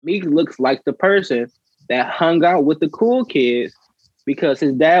Meek looks like the person that hung out with the cool kids because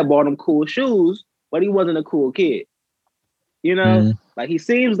his dad bought him cool shoes, but he wasn't a cool kid. You know, like he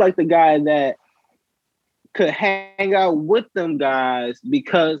seems like the guy that could hang out with them guys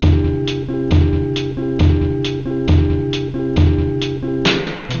because.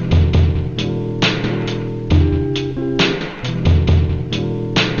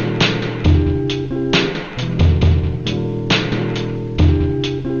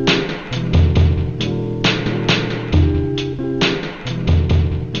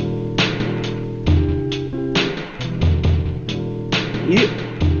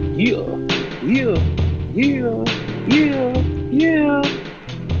 Yeah.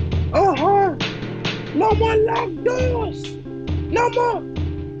 No more locked doors. No more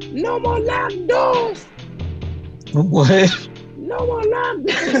locked doors. What? No more locked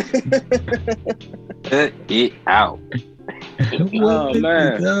doors. Cut it out. Oh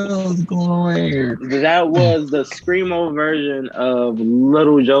man, what's going on here? that was the screamo version of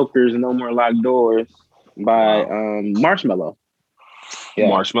Little Joker's "No More Locked Doors" by Marshmello. Yeah.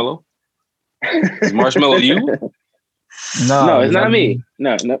 Marshmello. Is Marshmello you? No, it's not me.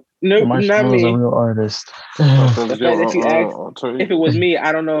 No, not me. A real artist. If it was me,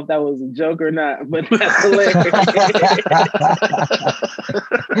 I don't know if that was a joke or not, but that's hilarious.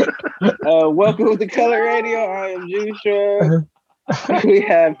 Welcome to Color Radio. I am Juice Shore. We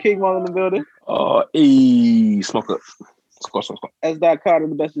have King Mall in the building. Smoke up. Smoke. S. Carter,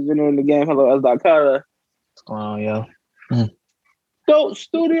 the best engineer in the game. Hello, S. Carter. What's going on, yo? Dope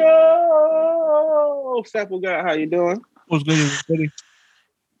Studio. Sample guy, how you doing? What's good?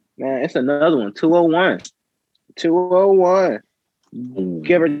 Man, it's another one. 201. 201.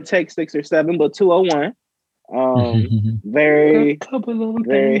 Give or take 6 or 7, but 201. Very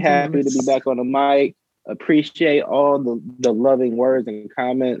happy to be back on the mic. Appreciate all the loving words and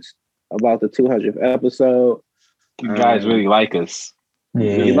comments about the 200th episode. You guys really like us.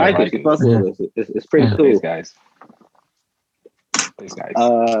 Yeah, you like us. It's pretty cool. Thanks, guys.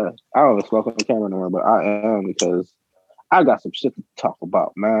 I don't smoke on camera anymore, but I am because I got some shit to talk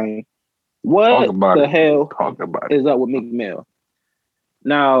about, man. What the hell is up with Meek Mill?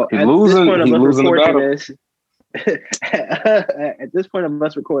 Now, at this point of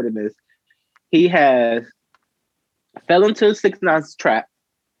us recording this, he has fell into 6ix9ine's trap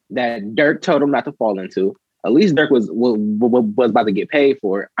that Dirk told him not to fall into. At least Dirk was about to get paid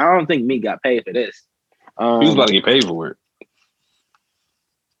for it. I don't think Meek got paid for this. He was about to get paid for it.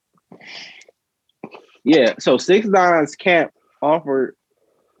 Yeah, so 6ix9ine's camp offered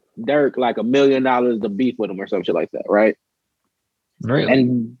Dirk like $1 million to beef with him or some shit like that, right? Really?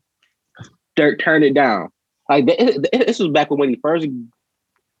 And Dirk turned it down. Like this was back when he first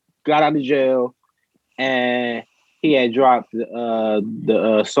got out of jail, and he had dropped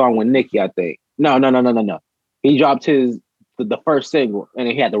the song with Nicki, I think. No. He dropped the first single, and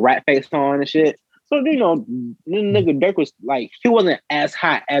he had the rat face on and shit. So nigga Dirk was like, he wasn't as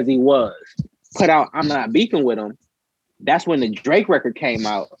hot as he was. Put out "I'm Not Beefing With Him." That's when the Drake record came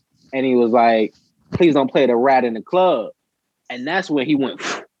out, and he was like, "Please don't play the rat in the club." And that's when he went,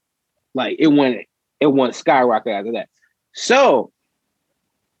 like it went skyrocket after that. So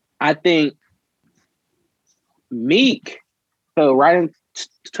I think Meek fell right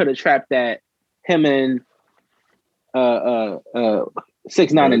into the trap that him and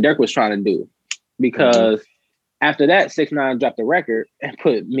 6ix9ine and Dirk was trying to do, because after that, 6ix9ine dropped the record and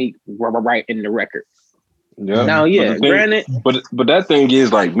put Meek right in the record. Yeah. Now, granted, but that thing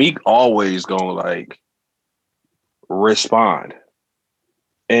is like Meek always gonna like respond,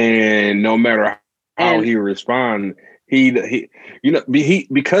 and no matter how he respond, he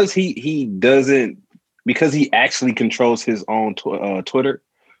because he actually controls his own Twitter.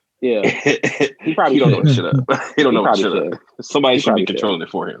 Yeah, he don't know shit up. He don't know shit up. Somebody should be controlling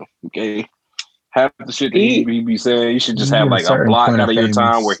it for him. Okay. Half the shit that he be saying, you should just have like a block out of your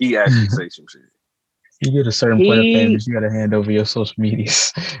time where he actually say some shit. You get a certain point of famous, you got to hand over your social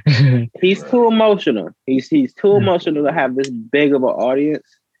medias. He's too emotional. He's too emotional to have this big of an audience.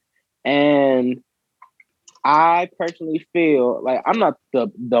 And I personally feel like I'm not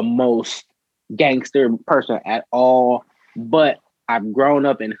the most gangster person at all, but I've grown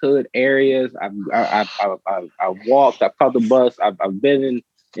up in hood areas. I've walked. I've caught the bus. I've been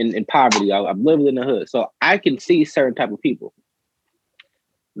in poverty. I've lived in the hood, so I can see certain type of people.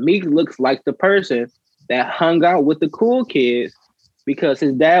 Meek looks like the person that hung out with the cool kids because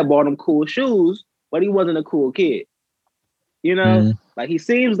his dad bought him cool shoes, but he wasn't a cool kid. Like he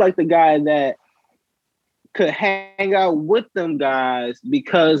seems like the guy that could hang out with them guys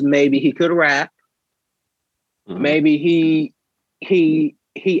because maybe he could rap. Maybe he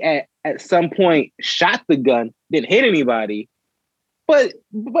he at some point shot the gun, didn't hit anybody, but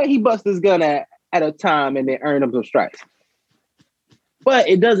he bust his gun at a time and then earned him some stripes. But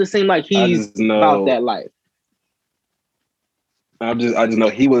it doesn't seem like he's about that life. I just know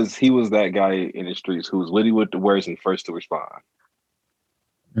he was that guy in the streets who was witty with the words and first to respond.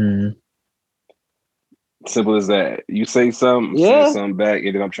 Mm. Simple as that. You say something, say something back,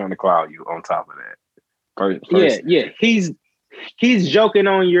 and then I'm trying to cloud you on top of that. First. Yeah. He's joking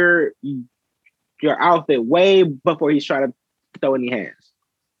on your outfit way before he's trying to throw any hands.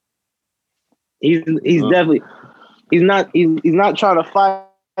 He's definitely he's not trying to fight.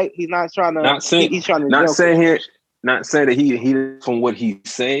 He's not trying to. He's trying to. Not saying that he from what he's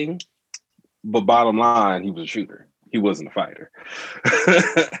saying, but bottom line, he was a shooter. He wasn't a fighter.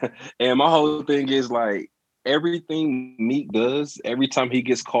 And my whole thing is like everything Meek does, every time he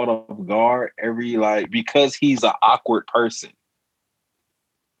gets caught off guard, because he's an awkward person,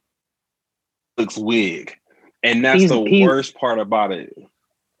 looks wig. And that's the worst part about it.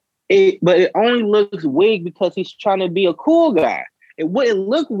 But it only looks wig because he's trying to be a cool guy. It wouldn't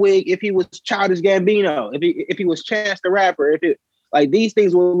look wig if he was Childish Gambino, if he was Chance the Rapper, if it like these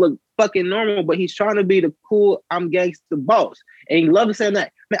things will look fucking normal, but he's trying to be the cool, I'm gangster boss. And he loves saying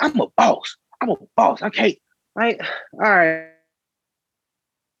that, man, I'm a boss. I can't, like, all right.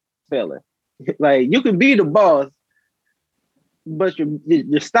 Fella. Like, you can be the boss, but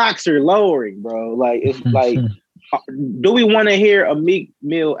your stocks are lowering, bro. Like, it's like, do we want to hear a Meek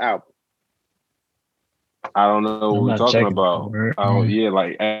Mill album? I don't know what we're talking about. We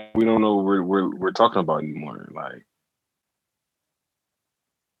don't know what we're talking about anymore. Like,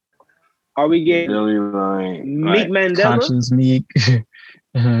 are we getting really Meek Mandela? Conscious Meek.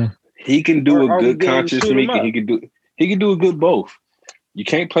 He can do a good conscious Meek, and he can do a good both. You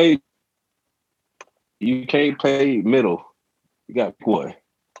can't play middle. You got what?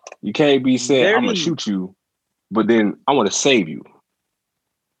 You can't be saying I'm gonna shoot you, but then I want to save you.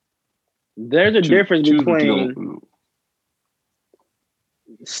 There's a difference between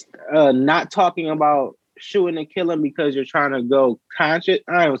not talking about shooting and killing because you're trying to go conscious.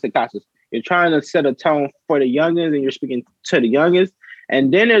 I don't want to say conscious. You're trying to set a tone for the youngins and you're speaking to the youngins.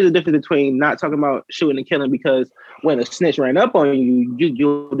 And then there's a difference between not talking about shooting and killing because when a snitch ran up on you,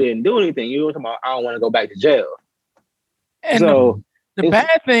 you didn't do anything. You were talking about, I don't want to go back to jail. And so the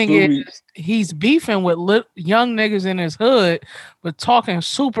bad thing is he's beefing with young niggas in his hood, but talking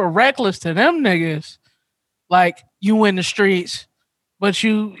super reckless to them niggas. Like, you in the streets, but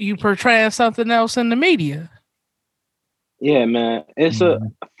you portray something else in the media. Yeah, man. It's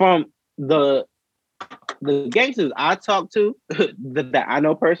from the gangsters I talked to that I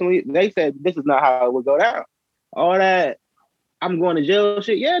know personally, they said this is not how it would go down. All that I'm going to jail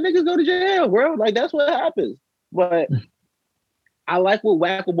shit. Yeah, niggas go to jail, bro. Like, that's what happens. But I like what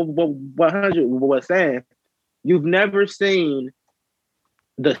Wacko 100 was saying. You've never seen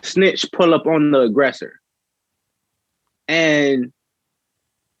the snitch pull up on the aggressor. And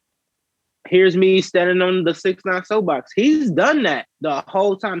here's me standing on the 6ix9ine soapbox. He's done that the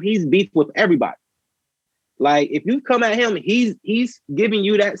whole time. He's beefed with everybody. Like, if you come at him, he's giving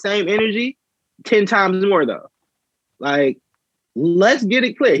you that same energy 10 times more, though. Like, let's get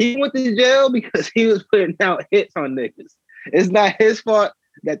it clear. He went to jail because he was putting out hits on niggas. It's not his fault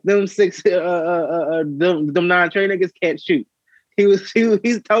that them 9 train niggas can't shoot. He's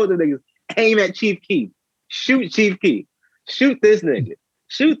told the niggas, aim at Chief Keef, shoot Chief Keef, shoot this nigga,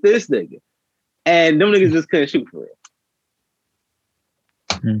 and them niggas just couldn't shoot for it.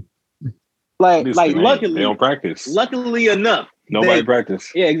 Like luckily they don't practice. Luckily enough, nobody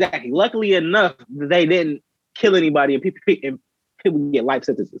practice. Yeah, exactly. Luckily enough, they didn't kill anybody and people get life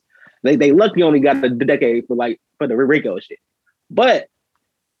sentences. They luckily only got a decade for the Rico shit. But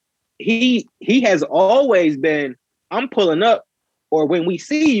he has always been, I'm pulling up, or when we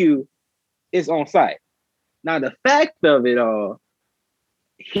see you, it's on site. Now the fact of it all,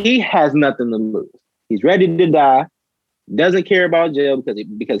 he has nothing to lose. He's ready to die, doesn't care about jail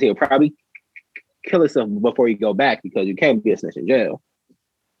because he'll probably kill himself before he go back because you can't be a snitch in jail.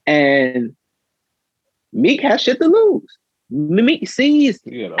 And Meek has shit to lose. Meek sees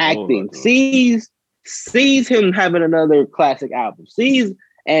acting, sees him having another classic album,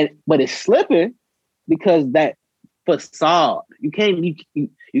 but it's slipping because that facade. You can't.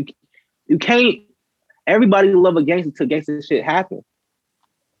 Everybody love a gangster till gangster shit happen.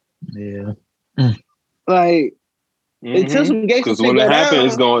 Yeah, like until some gangster. Because when it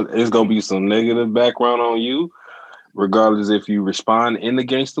happens, it's gonna be some negative background on you, regardless if you respond in the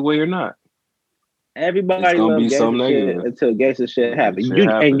gangster way or not. Everybody loves gangster shit until gangster shit happens.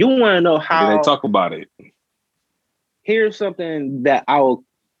 And you want to know how they talk about it. here's something that I will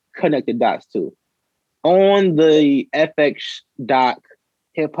connect the dots to. On the FX doc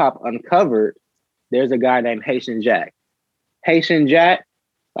Hip Hop Uncovered, there's a guy named Haitian Jack. Haitian Jack,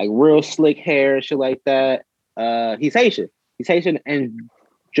 like real slick hair and shit like that. He's Haitian. He's Haitian and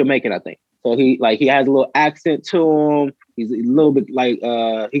Jamaican, I think. So he has a little accent to him. He's a little bit like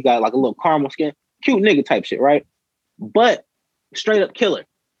he got like a little caramel skin. Cute nigga type shit, right? But straight up killer.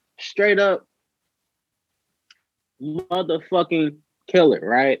 Straight up motherfucking killer,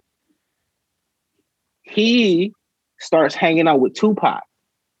 right? He starts hanging out with Tupac,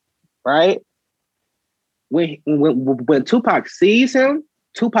 right? When Tupac sees him,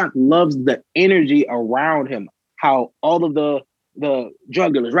 Tupac loves the energy around him. How all of the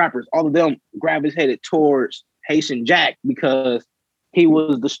drug dealers, rappers, all of them gravitated towards Haitian Jack because he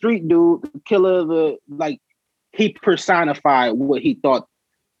was the street dude, the killer, he personified what he thought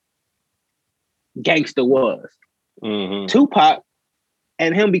gangster was. Mm-hmm. Tupac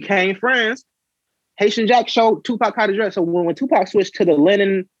and him became friends. Haitian Jack showed Tupac how to dress. So when Tupac switched to the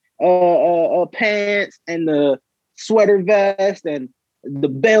linen pants and the sweater vest and the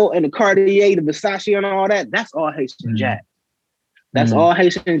belt and the Cartier, the Versace and all that, that's all Haitian Jack. That's all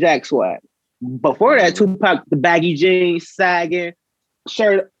Haitian Jack swag. Before that, Tupac, the baggy jeans, sagging,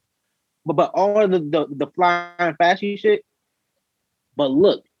 shirt, but all of the flying fashion shit. But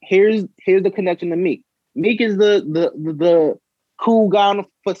look, here's the connection to Meek. Meek is the cool guy on the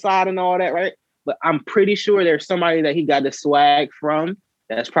facade and all that, right? But I'm pretty sure there's somebody that he got the swag from.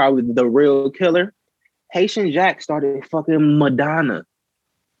 That's probably the real killer. Haitian Jack started fucking Madonna.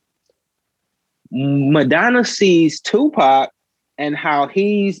 Madonna sees Tupac and how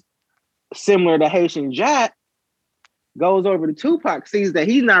he's similar to Haitian Jack, goes over to Tupac, sees that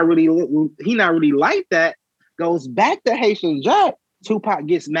he's not really like that, goes back to Haitian Jack. Tupac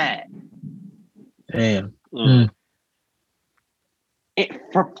gets mad. Damn.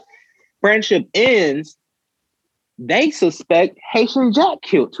 Friendship ends. They suspect Haitian Jack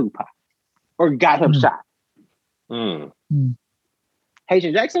killed Tupac or got him shot.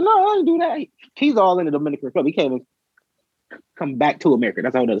 Haitian Jack said, "No, I didn't do that. He's all in the Dominican Republic. He can't even come back to America."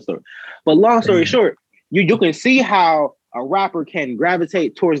 That's a whole other story. But long story short, you can see how a rapper can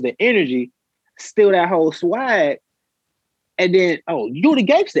gravitate towards the energy, steal that whole swag, and then you the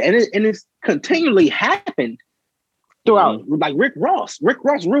gangster, and it's continually happened throughout. Like Rick Ross'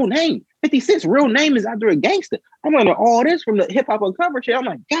 real name, 50 Cent's real name is after a gangster. I'm learning all this from the Hip Hop Uncovered shit. I'm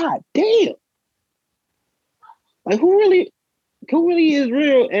like, God damn, like who really is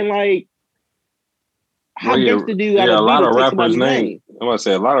real, and like how gangster do you gotta be? A lot of rappers' names. I'm gonna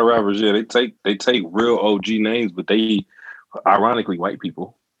say a lot of rappers. Yeah, they take real OG names, but they ironically white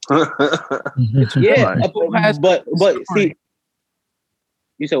people. Yeah, but see,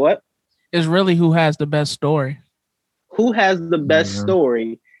 you said what? It's really who has the best story. Who has the best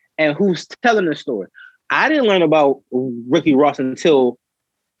story, and who's telling the story? I didn't learn about Ricky Ross until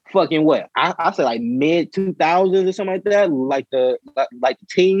fucking what? I said like mid 2000s or something like that, like the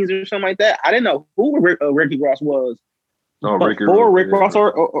teens or something like that. I didn't know who Ricky Ross was before Rick Ross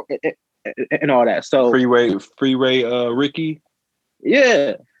or and all that. So Freeway Ricky.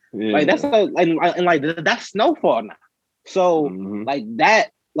 Yeah. Like that's that's Snowfall now. So like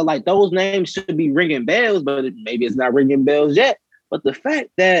that, like those names should be ringing bells, but maybe it's not ringing bells yet. But the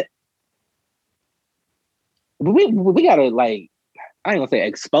fact that we gotta like, I ain't gonna say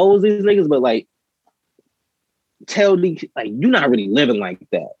expose these niggas, but like tell these like you're not really living like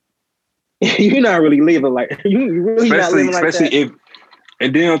that. You're not really living like you really not living like that. Especially if,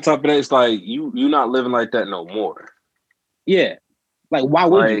 and then on top of that, it's like you're not living like that no more. Yeah. Like why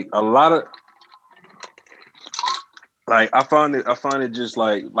would you? A lot of like I find it just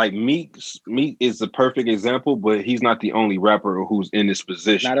like Meek is the perfect example, but he's not the only rapper who's in this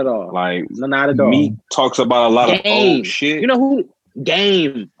position. Not at all. Like not at all. Meek talks about a lot of old shit. You know who?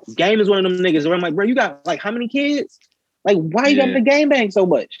 Game is one of them niggas where I'm like, bro, you got like how many kids? Like why you got the game bang so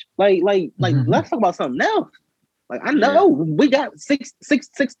much? Like let's talk about something else. Like I know we got six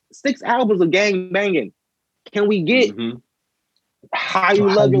albums of gang banging. Can we get how you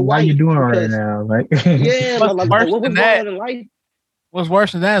love your wife? How you doing right now? Like yeah, like what was going on in life? What's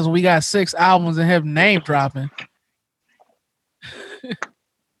worse than that is we got 6 albums and him name dropping.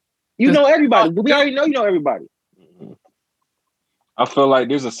 You know everybody. We already know you know everybody. I feel like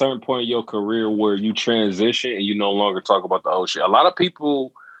there's a certain point in your career where you transition and you no longer talk about the old shit. A lot of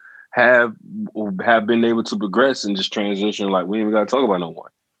people have been able to progress and just transition. Like we ain't even got to talk about no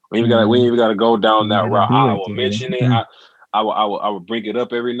more. We ain't even got to go down that route. I will mention it. I will bring it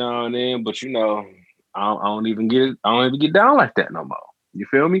up every now and then, but you know, I don't even get down like that no more. You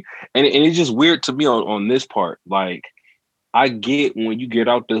feel me? And it's just weird to me on this part. Like, I get when you get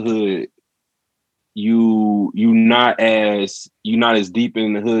out the hood, you not as deep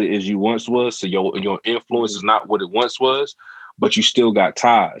in the hood as you once was. So your influence is not what it once was, but you still got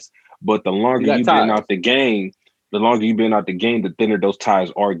ties. But the longer you've been out the game, the thinner those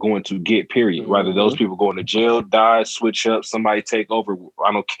ties are going to get, period. Whether those people going to jail, die, switch up, somebody take over,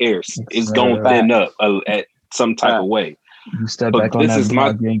 I don't care. It's going to thin up at some type of way. You step back on that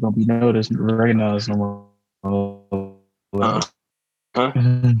block, you ain't going to be noticed, recognized no more.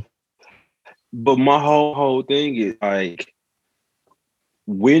 But my whole thing is like,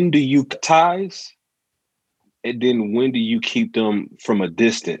 when do you cut ties? And then when do you keep them from a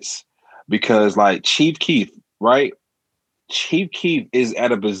distance? Because like Chief Keef, right? Chief Keef is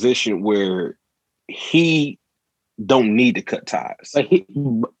at a position where he don't need to cut ties.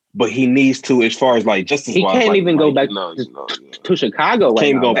 But he needs to, as far as like justice. He can't even go back to Chicago.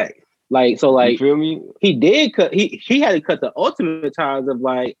 Can't go back. Like, so like, you feel me? He did cut. He had to cut the ultimate ties of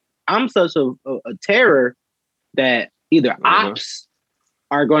like, I'm such a terror that either ops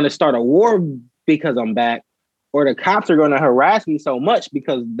are going to start a war because I'm back, or the cops are going to harass me so much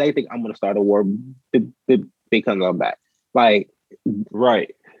because they think I'm going to start a war because I'm back. Like,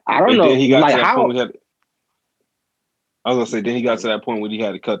 right? I don't know. Then he got like to that how. point I was gonna say, then he got to that point where he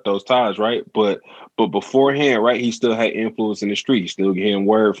had to cut those ties, right? But beforehand, right, he still had influence in the street. Still getting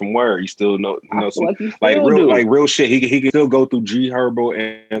word from word. He still real shit. He can still go through G Herbo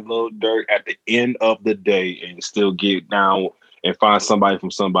and Lil Durk at the end of the day and still get down and find somebody from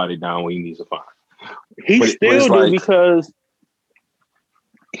somebody down when he needs to find. He still do, because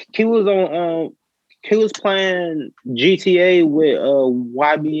he was on. He was playing GTA with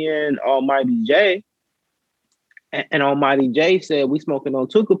YBN Almighty J. And Almighty J said, we smoking on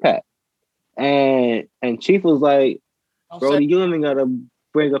Tupac. And Chief was like, Brody, you ain't gotta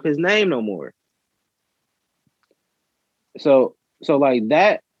bring up his name no more. So like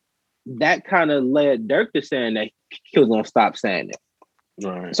that kind of led Durk to saying that he was gonna stop saying it.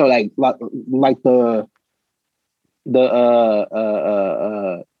 Right. So like the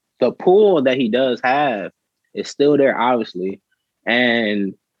pool that he does have is still there, obviously.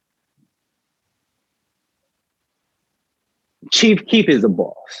 And Chief Keef is a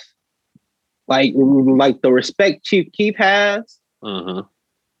boss. Like the respect Chief Keef has,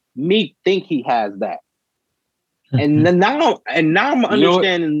 Meek think he has that. And now I'm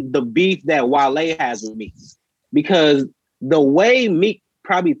understanding the beef that Wale has with Meek, because the way Meek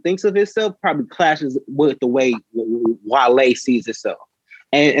probably thinks of himself probably clashes with the way Wale sees himself.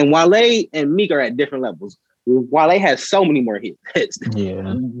 And Wale and Meek are at different levels. Wale has so many more hits,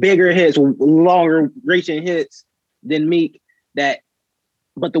 bigger hits, longer reaching hits than Meek.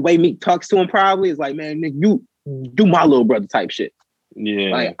 But the way Meek talks to him probably is like, man, Nick, you do my little brother type shit. Yeah,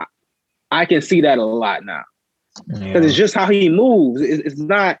 like I can see that a lot now, because it's just how he moves. It's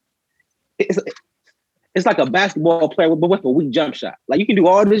not. It's like a basketball player but with a weak jump shot. Like, you can do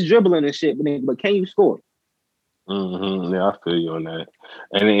all this dribbling and shit, but can you score? Yeah, I feel you on that.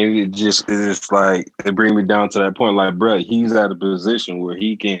 And it's like, it brings me down to that point. Like, bro, he's at a position where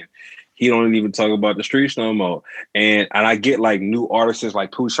he don't even talk about the streets no more. And I get like new artists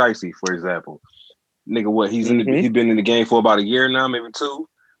like Pooh Shiesty, for example. Nigga, what he's he's been in the game for about a year now, maybe 2.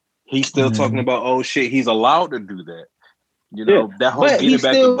 He's still talking about old shit. He's allowed to do that. You know, that whole getting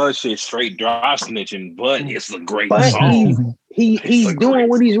back to Bud shit, straight dry snitching, but it's a great song. He's doing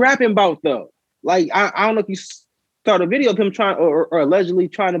what he's rapping about though. Like, I don't know if you saw a video of him trying or allegedly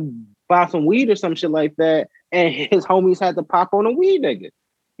trying to buy some weed or some shit like that, and his homies had to pop on a weed nigga.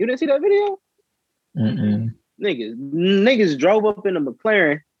 You didn't see that video? Niggas drove up in a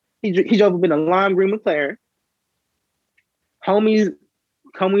McLaren. He drove up in a lime green McLaren. Homies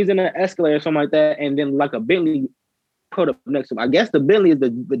in an Escalade or something like that, and then like a Bentley put up next to him. I guess the Bentley is the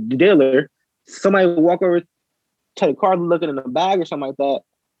dealer. Somebody would walk over to the car looking in the bag or something like that,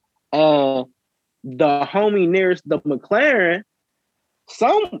 and the homie nearest the McLaren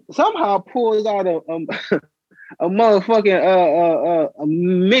somehow pulls out a motherfucking a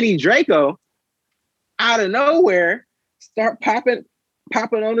mini Draco out of nowhere, start popping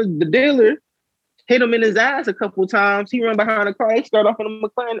on the dealer, hit him in his ass a couple of times. He run behind the car. They start off in a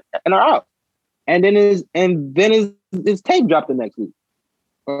McLaren and are out. And then his tape dropped the next week,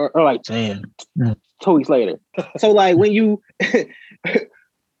 or like 2 weeks later. So like when you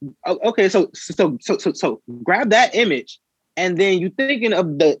okay, so grab that image, and then you thinking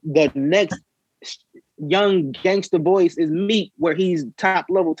of the next young gangster voice is Meek, where he's top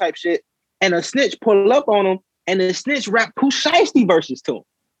level type shit, and a snitch pull up on him, and the snitch rap Pooh Shiesty verses to him.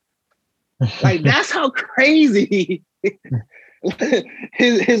 Like, that's how crazy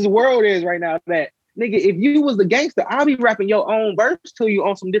his world is right now that nigga, if you was the gangster, I'll be rapping your own verse to you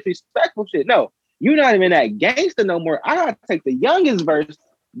on some disrespectful shit. No, you're not even that gangster no more. I gotta take the youngest verse.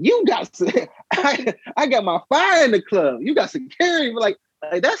 You got I got my fire in the club. You got security, but like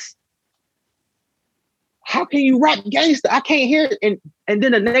that's how can you rap gangster? I can't hear it. And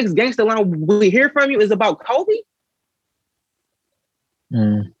then the next gangster line we hear from you is about Kobe.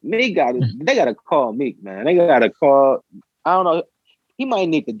 Meek they gotta call Meek, man. They gotta call. I don't know. He might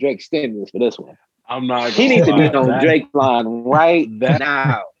need the Drake stimulus for this one. I'm not. He needs to be on Drake line right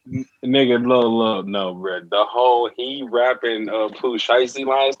now. Nigga, look, no, bro. The whole he rapping Pooh Shiesty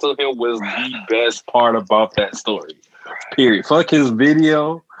lines to him was the best part about that story. Period. Fuck his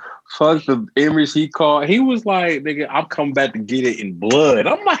video. Fuck the image he called. He was like, nigga, I'm coming back to get it in blood.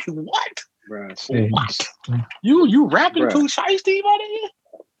 I'm like, what? Bruh. What? You rapping Pooh Shiesty, buddy?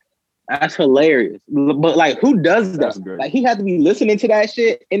 That's hilarious. But like, who does that? Like, he had to be listening to that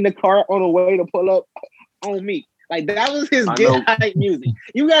shit in the car on the way to pull up on me. Like, that was his get hype music.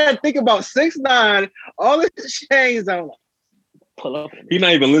 You gotta think about 6ix9ine, all his chains on. Pull up. He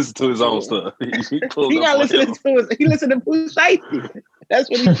not even listening to his own stuff. He not listening to his. He listened to Pooh Shiesty. That's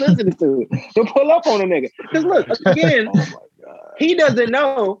what he's listening to pull up on a nigga. Because look, again, he doesn't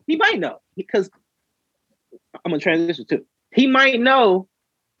know. He might know because I'm gonna transition too. He might know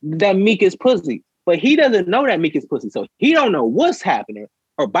that Meek is pussy, but he doesn't know that Meek is pussy, so he don't know what's happening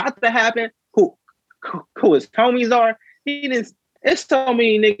or about to happen. Who his homies are. He didn't. It's so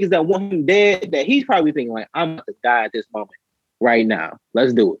many niggas that want him dead that he's probably thinking like, I'm about to die at this moment right now.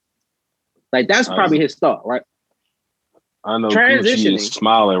 Let's do it. Like that's probably his thought, right? I know Gucci is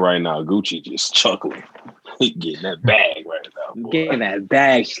smiling right now. Gucci just chuckling. He getting that bag right now. Boy. Getting that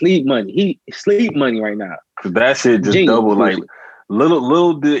bag, sleep money. He sleep money right now. That shit just doubled. Like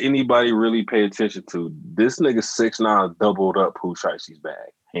little did anybody really pay attention to. This nigga 6ix9ine doubled up Pooh Shiesty's bag,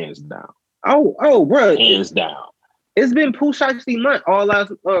 hands down. Oh, bro, hands down. It's been Pooh Shiesty month all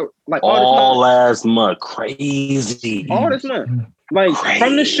last last month. Crazy. All this month, like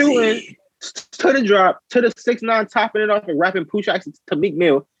from the shooting to the drop to the 6ix9ine topping it off and rapping Pooh Shiesty to Meek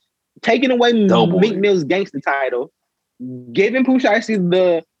Mill, taking away Meek Mill's gangster title, giving Pooh Shiesty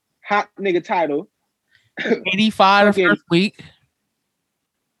the hot nigga title. 85 the first week.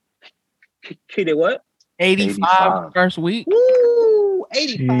 He did what? 85 the first week. Woo!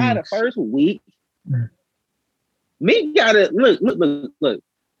 85 the first week. Meek got it. Look.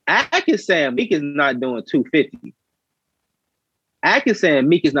 I can say Meek is not doing 250. I can say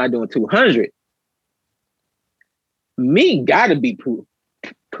Meek is not doing 200. Meek got to be Pooh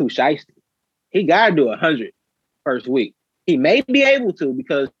Shiesty. He got to do 100 first week. He may be able to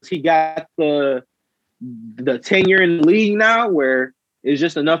because he got the tenure in the league now where it's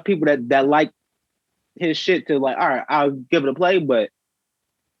just enough people that like his shit to like, all right, I'll give it a play, but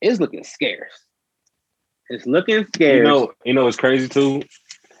it's looking scarce. It's looking scarce. You know, it's crazy too.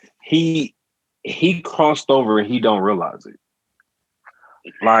 He crossed over and he don't realize it.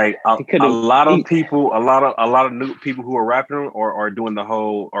 Like a lot of new people who are rapping or are doing the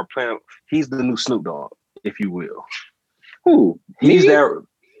whole or playing. He's the new Snoop Dogg, if you will. Who? He's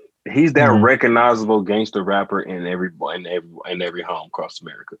that recognizable gangster rapper in every home across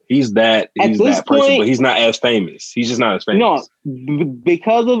America. He's that person, but he's not as famous. He's just not as famous. No,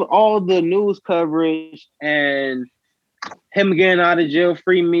 because of all the news coverage and him getting out of jail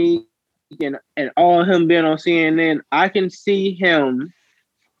free Meek and all him being on CNN, I can see him.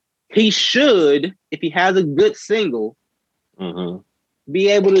 He should, if he has a good single, be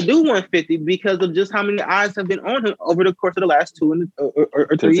able to do 150 because of just how many eyes have been on him over the course of the last 2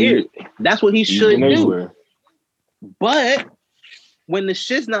 or 3 years. That's what he should do. But when the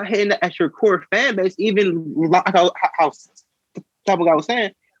shit's not hitting at your core fan base, even like how Topic I was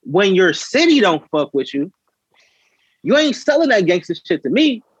saying, when your city don't fuck with you, you ain't selling that gangster shit to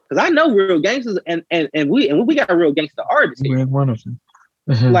me because I know real gangsters and we got real gangster artists here. We're one of them.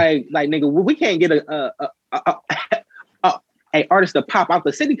 Like nigga, we can't get a artist to pop out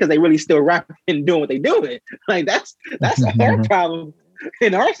the city because they really still rapping and doing what they doing. Like that's our problem.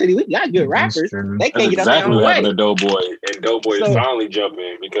 In our city, we got good rappers. They can't get up their own way. To Doughboy, and Doughboy is finally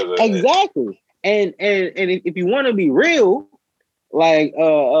jumping because of exactly. And if you want to be real, like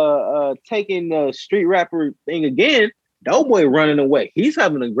taking the street rapper thing again, Doughboy running away. He's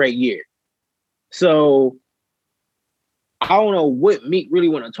having a great year. So I don't know what Meek really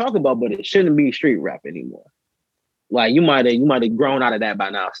want to talk about, but it shouldn't be street rap anymore. Like you might have grown out of that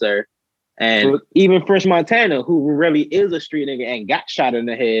by now, sir. And even French Montana, who really is a street nigga and got shot in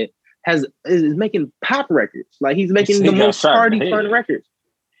the head, is making pop records. Like he's making the most party fun records.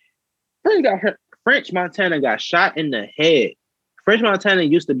 French Montana got shot in the head French Montana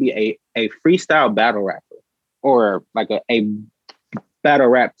used to be a freestyle battle rapper or like a battle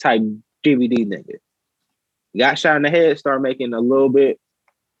rap type DVD nigga. Got shot in the head, started making a little bit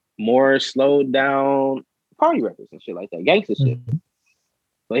more slowed down party records and shit like that, gangster shit.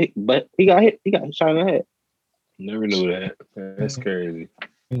 But he got hit. He got shot in the head. Never knew that. That's crazy.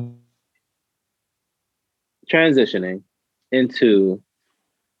 Transitioning into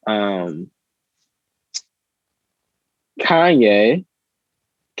Kanye,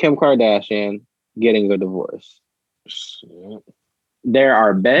 Kim Kardashian getting a divorce. Shit. There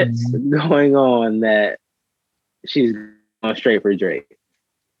are bets going on that she's going straight for Drake.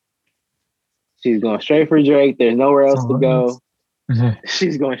 She's going straight for Drake. There's nowhere else to go.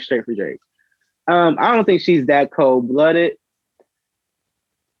 She's going straight for Drake. I don't think she's that cold-blooded.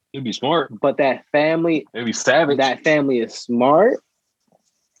 You'd be smart. But that family... It'd be savage. That family is smart.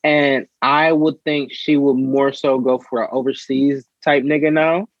 And I would think she would more so go for an overseas type nigga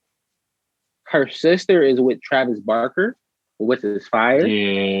now. Her sister is with Travis Barker, which is fire.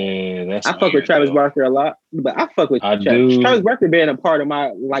 Yeah, that's. I fuck with Travis Barker a lot, but I fuck with Travis Barker being a part of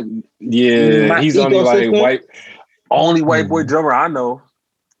my like. Yeah, my he's ecosystem. only white boy drummer I know.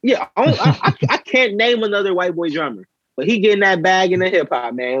 Yeah, I can't name another white boy drummer, but he getting that bag in the hip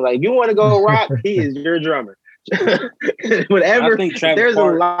hop, man. Like, you want to go rock, he is your drummer. Whatever. I think there's a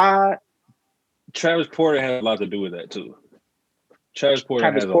lot. Travis Porter has a lot to do with that too. Travis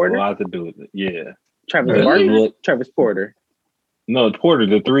Porter has a lot to do with it. Yeah. Travis Porter. No, Porter.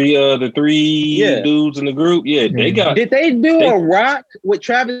 The three dudes in the group. Yeah, they got. Did they do a rock with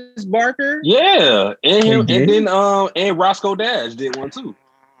Travis Barker? Yeah, and him, and then and Roscoe Dash did one too.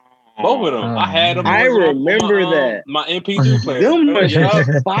 Both of them. I had them. I remember that. My MP3 player. Them was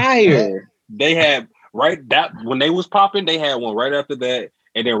fire. They had that when they was popping. They had one right after that,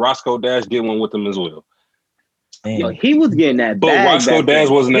 and then Roscoe Dash did one with them as well. Yo, he was getting that but bag. Roscoe Dash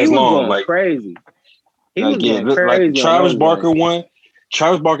wasn't as long. Like crazy. He was going crazy. Like Travis Barker one.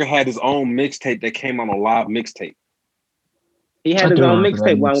 Travis Barker had his own mixtape that came on a live mixtape. He had his own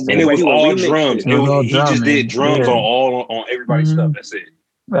mixtape, and it was all drums. He just did drums on everybody's stuff. That's it.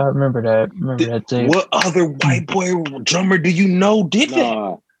 I remember that tape. What other white boy drummer do you know did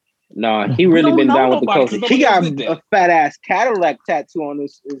that? No, he really been down with the culture. He got a fat ass Cadillac tattoo on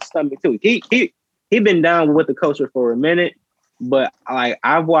his stomach too. He been down with the culture for a minute, but like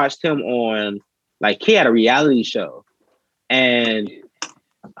I've watched him on, like, he had a reality show, and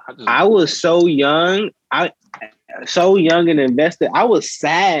I was so young. So young and invested. I was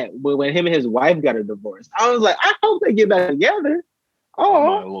sad when him and his wife got a divorce. I was like, I hope they get back together.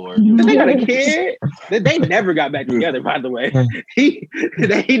 Oh my Lord! They got a kid. They never got back together. By the way,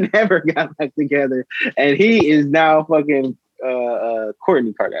 they never got back together, and he is now fucking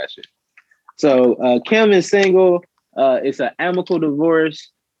Kourtney Kardashian. So Kim is single. It's an amicable divorce.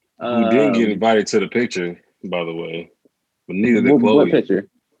 We didn't get invited to the picture, by the way, but neither did Chloe. What picture?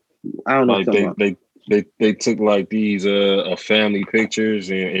 I don't know. Like they took like these family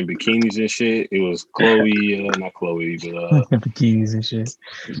pictures and bikinis and shit. It was Chloe, not Chloe, but bikinis and shit.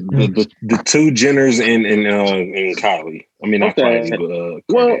 The two Jenners and Kylie. I mean, not Kylie,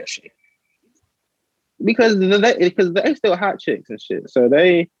 but Kardashian. Because they still hot chicks and shit, so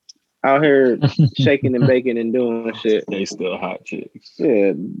they out here shaking and baking and doing shit. They still hot chicks.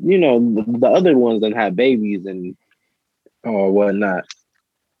 Yeah, you know the other ones that have babies and or whatnot.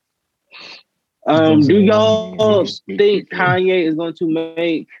 Do y'all think Kanye is going to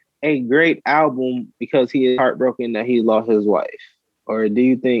make a great album because he is heartbroken that he lost his wife? Or do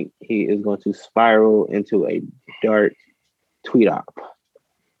you think he is going to spiral into a dark tweet op?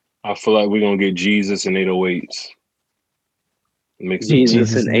 I feel like we're going to get Jesus and 808s.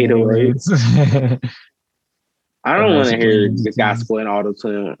 Jesus and 808s. I don't want to hear the gospel and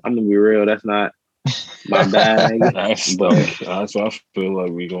auto-tune. I'm going to be real. That's not my bag. That's what I feel like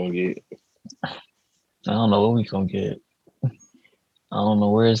we're going to get. I don't know what we gonna get. I don't know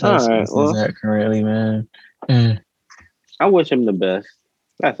where his house is at currently, man. I wish him the best.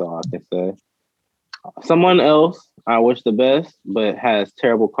 That's all I can say. Someone else I wish the best, but has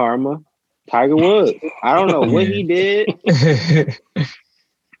terrible karma. Tiger Woods. I don't know what he did.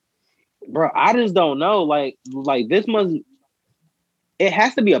 Bro, I just don't know. Like this it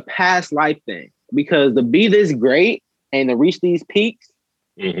has to be a past life thing, because to be this great and to reach these peaks,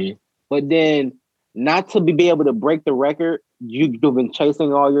 but then not to be able to break the record you've been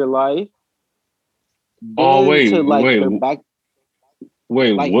chasing all your life. Oh, wait. Like,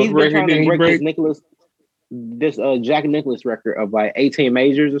 What record did he break? This Jack Nicklaus record of like 18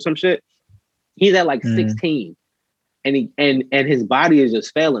 majors or some shit. He's at like 16, and his body is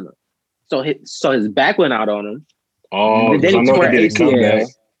just failing him. So his back went out on him, Oh, then he tore ACL.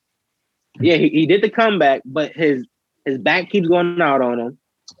 Yeah, he did the comeback, but his back keeps going out on him.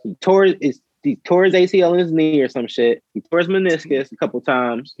 He tore his ACL in his knee or some shit. He tore his meniscus a couple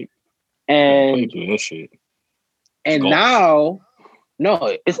times, and now,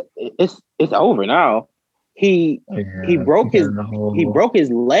 no, it's over now. He broke his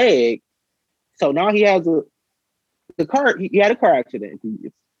leg, so now he has he had a car accident.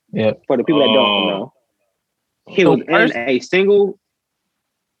 Yeah. For the people that don't know, he was in a single.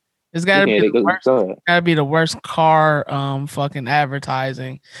 It's gotta be the worst car fucking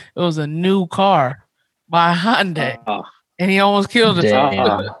advertising. It was a new car by Hyundai, and he almost killed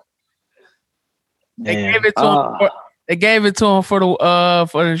himself. They gave it to him. They gave it to him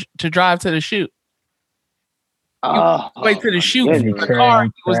to drive to the shoot. Wait to the shoot in the car.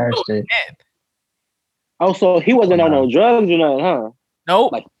 He was doing it. Oh, so he wasn't on no drugs or nothing, huh?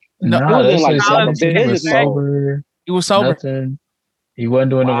 Nope. No, he was sober. He was sober. Nothing. He wasn't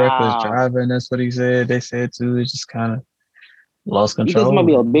doing the reckless driving. That's what he said. They said too. He just kind of lost control. This might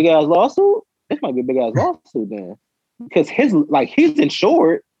be a big ass lawsuit. This might be a big ass lawsuit then, because he's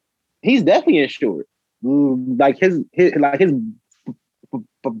insured. He's definitely insured. Like his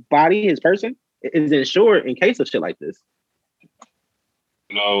body, his person is insured in case of shit like this.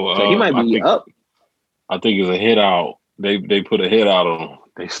 No, so he might be up. I think it's a hit out. They put a hit out on him.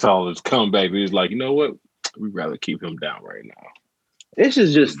 They saw his comeback. He was like, you know what? We'd rather keep him down right now. This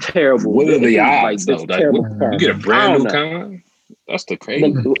is just terrible. What are the odds, though? You get a brand new car? That's the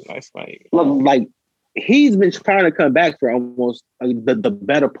crazy. That's like he's been trying to come back for almost the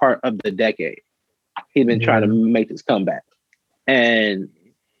better part of the decade. He's been trying to make this comeback. And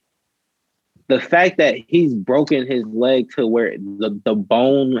the fact that he's broken his leg to where the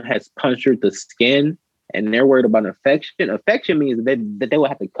bone has punctured the skin and they're worried about infection. Infection means that they will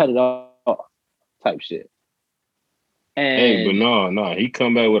have to cut it off type shit. And hey, but no, he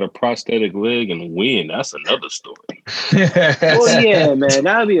come back with a prosthetic leg and win. That's another story. Well, yeah, man,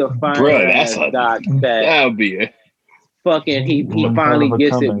 that'd be a fine doc. That'd be it. Fucking, he finally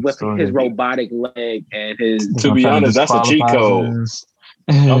gets it with his robotic leg and his. To be honest, that's a cheat code.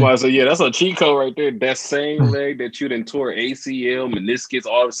 I'm about to say, yeah, that's a cheat code right there. That same leg that you done tore ACL, meniscus,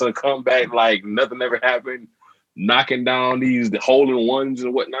 all of a sudden come back like nothing ever happened, knocking down these holding ones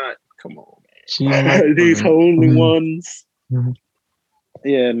and whatnot. Come on. These holy ones.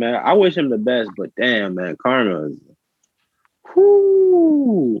 Yeah, man. I wish him the best, but damn, man, karma is.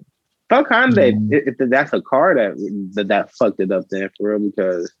 Whoo. Fuck Hyundai. If that's a car that fucked it up then for real,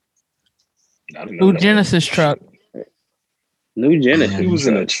 because new Genesis truck. New Genesis. He was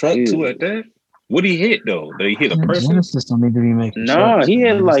in a truck too at that. What he hit though? Did he hit a person? Genesis don't need to be making. No, he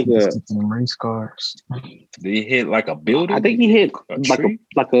hit like race cars. Did he hit like a building? I think he hit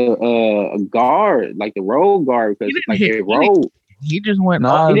like a guard, like the road guard, because like a road. He just went.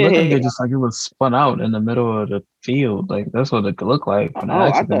 No, it looked like just like it was spun out in the middle of the field. Like that's what it looked like. I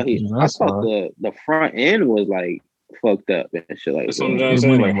thought the front end was like fucked up and shit like that. That's what I'm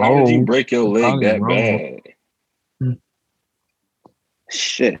saying. Like, how did you break your leg that bad?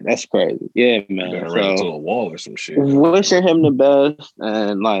 Shit, that's crazy. Yeah, man. You ran into a wall or some shit. Wishing him the best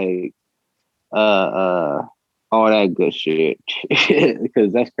and like all that good shit.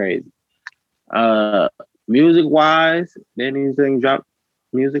 Because that's crazy. Music wise, did anything drop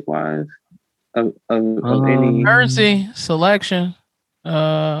music wise? Of any Currency selection.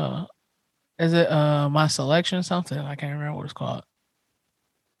 Is it my selection something? I can't remember what it's called.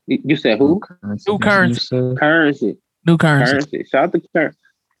 You said who? New Currency. Currency. New Currency. Shout out to Currency.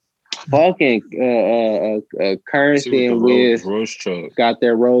 Fucking Currency and Wiz got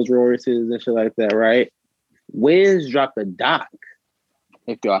their Rolls Royces and shit like that, right? Wiz dropped a doc.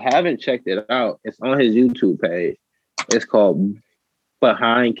 If y'all haven't checked it out, it's on his YouTube page. It's called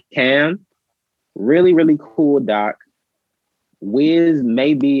Behind Cam. Really, really cool doc. Wiz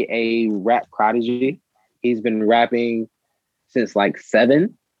may be a rap prodigy. He's been rapping since like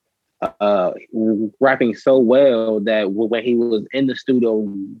 7. Rapping so well that when he was in the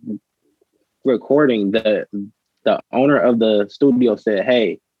studio recording, the owner of the studio said,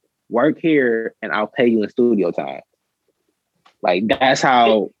 "Hey, work here and I'll pay you in studio time." Like that's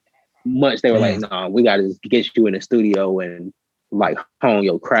how much they were like, "No, we got to get you in the studio and like hone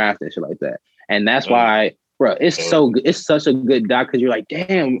your craft and shit like that." And that's why, bro, it's so good. It's such a good doc because you're like,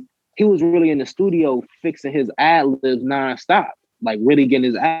 damn, he was really in the studio fixing his ad-libs nonstop. Like really getting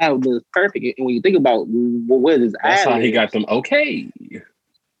his ad-libs perfect. And when you think about what his ad-libs, that's how he got them okay.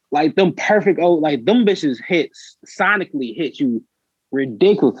 Like them perfect, like them bitches sonically hit you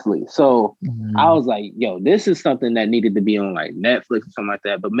ridiculously. So I was like, yo, this is something that needed to be on like Netflix or something like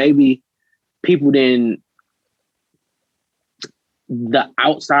that. But maybe people didn't the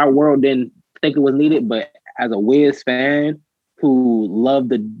outside world didn't think it was needed, but as a Wiz fan who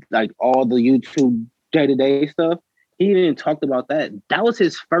loved all the YouTube day-to-day stuff, he even talked about that. That was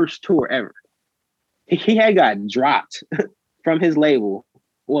his first tour ever. He had got dropped from his label.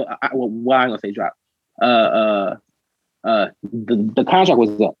 Well, I'm gonna say dropped. The contract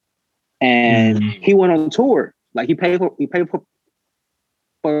was up, and he went on tour. Like he paid for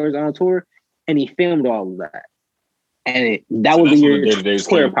his own tour, and he filmed all of that. And that was the year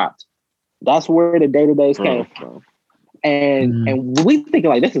Twitter popped. That's where the day-to-days came from. And we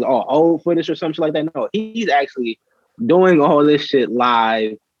thinking like this is all old footage or something like that. No, he's actually doing all this shit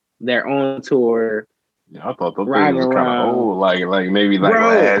live. They're on tour. Yeah, I thought the thing was kind of old, like maybe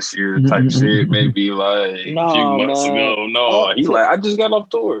last year type shit, maybe like a few months ago. No, he's like, I just got off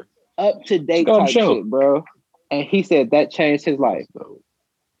tour. Up to date type shit, bro. And he said that changed his life, bro.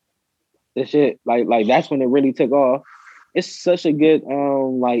 The shit, like that's when it really took off. It's such a good,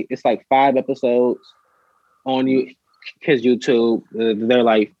 it's like 5 episodes on his YouTube. They're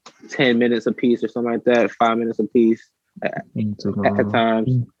like 10 minutes a piece or something like that, 5 minutes a piece at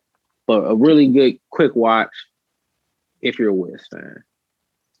times. But a really good quick watch if you're a Wiz fan.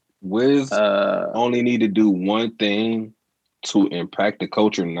 Wiz only need to do one thing to impact the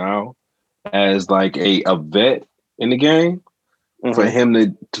culture now as like a vet in the game for him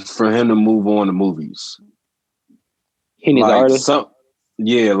to move on to movies. He needs artists. Like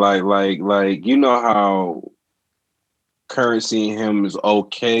you know how Currency and him is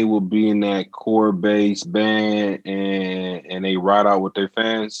okay with being that core base band and they ride out with their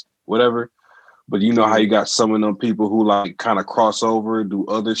fans, whatever. But you know how you got some of them people who like kind of cross over, do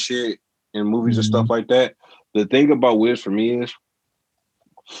other shit in movies and stuff like that. The thing about Wiz for me is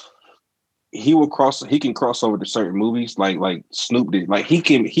he can cross over to certain movies like Snoop did. Like he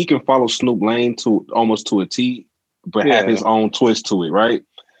can follow Snoop Lane to almost to a T, but have his own twist to it, right?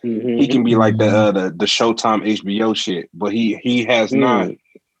 He can be like the Showtime HBO shit, but he has not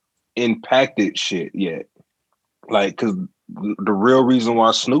impacted shit yet. Like, because the real reason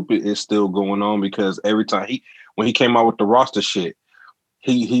why Snoop is still going on, because every time when he came out with the Rasta shit,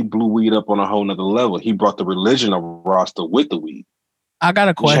 he blew weed up on a whole nother level. He brought the religion of Rasta with the weed. I got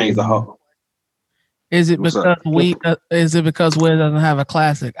a question. Changed the whole. Is it because Wiz doesn't have a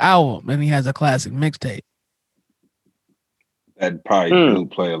classic album and he has a classic mixtape? That probably do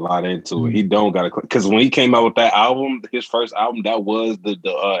play a lot into it. He don't got to, because when he came out with that album, his first album, that was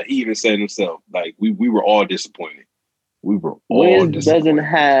the he even said himself, like we were all disappointed. We were all Wiz doesn't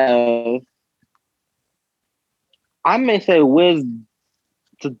have. I may say Wiz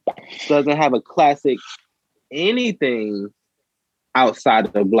doesn't have a classic anything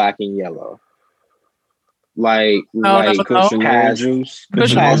outside of Black and Yellow. Cushion Orange Juice.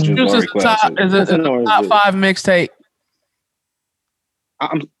 Cushion Orange Juice is the top 5 mixtape.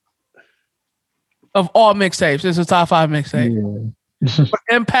 Of all mixtapes, it's a top 5 mixtape. Yeah.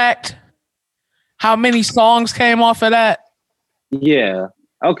 Impact. How many songs came off of that? Yeah.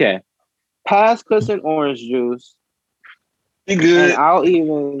 Okay. Past Cushion Orange Juice. You good? And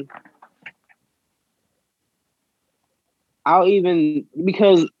I'll even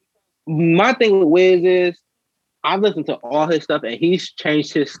because my thing with Wiz is I've listened to all his stuff and he's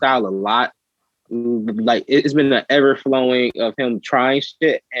changed his style a lot. Like it's been an ever flowing of him trying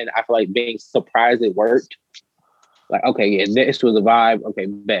shit, and I feel like being surprised it worked. Like, okay, yeah, this was a vibe. Okay,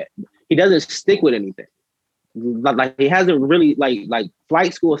 bet. He doesn't stick with anything. Like he hasn't really like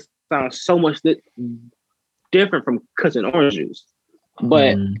Flight School sounds so much different from Cushion Orange Juice,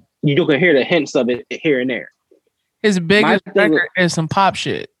 but you can hear the hints of it here and there. His biggest record is some pop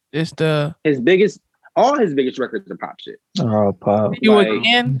shit. All his biggest records are pop shit. Oh, pop. You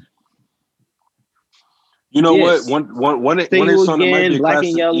again. You know what? One of his songs might be a Black classic.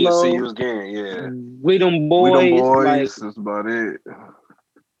 and Yellow. Yeah, See You Again. Yeah. We Them Boys. That's about it.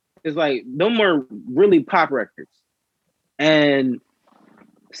 It's like them were really pop records, and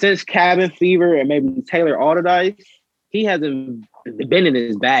since Cabin Fever and maybe Taylor Alderdice, he hasn't been in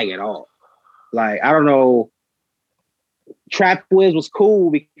his bag at all. Like I don't know. Trap Wiz was cool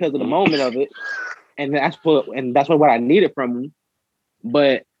because of the moment of it, and that's what I needed from him,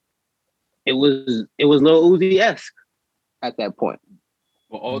 but. It was Lil Uzi-esque at that point.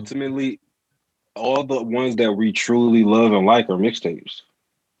 Well, ultimately, all the ones that we truly love and like are mixtapes.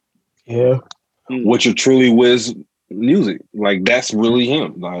 Yeah. Which are truly Wiz music. Like, that's really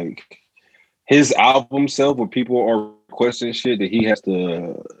him. Like, his album self, where people are requesting shit that he has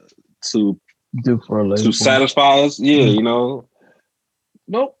to do for a label. To satisfy us. Yeah, you know.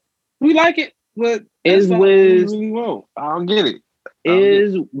 Nope. We like it, but is Wiz really won't. I don't get it.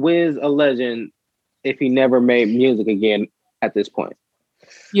 Is Wiz a legend if he never made music again at this point?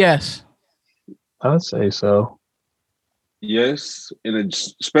 Yes. I'd say so. Yes,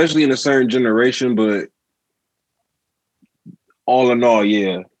 especially in a certain generation, but all in all,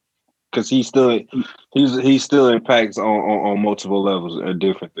 yeah, because he still impacts on multiple levels at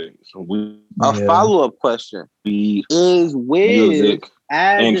different things. A follow-up question: is Wiz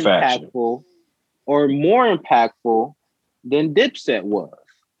as impactful or more impactful than Dipset was?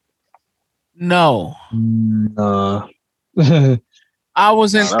 No. I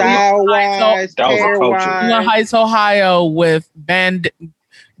was in style-wise, hair-wise. Heights, Ohio, with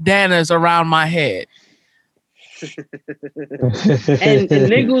bandanas around my head. and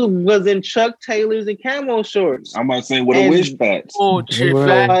niggas was in Chuck Taylors and camo shorts. I'm about to say with a Wiz patch. Oh,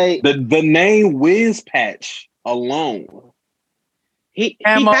 like, the name Wiz patch alone. He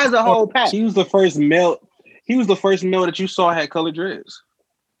has a whole patch. He was the first male that you saw had colored dreads.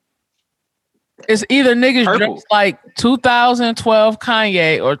 It's either niggas dressed like 2012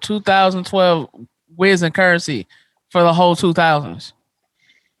 Kanye or 2012 Wiz and Currency for the whole 2000s.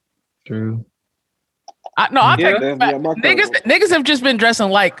 True. Niggas have just been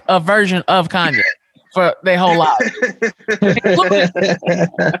dressing like a version of Kanye for their whole life.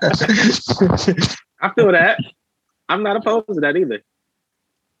 I feel that. I'm not opposed to that either.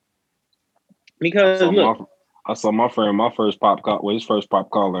 Because I saw my friend, his first pop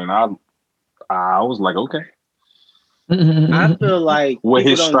collar, and I was like, okay. I feel like with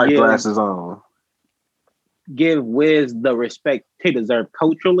his striped glasses on, give Wiz the respect he deserves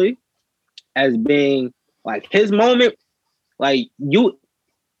culturally as being like his moment. Like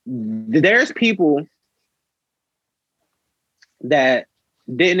there's people that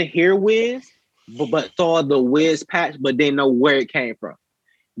didn't hear Wiz, but saw the Wiz patch, but didn't know where it came from.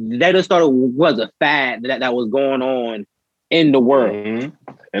 They just thought it was a fad that was going on in the world.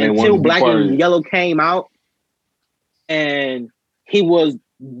 Mm-hmm. Until Black and Yellow came out and he was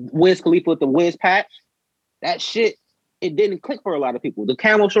Wiz Khalifa with the Wiz patch, that shit, it didn't click for a lot of people. The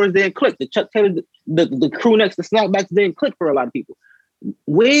camo shorts didn't click. The Chuck Taylor, the crew necks, the snapbacks didn't click for a lot of people.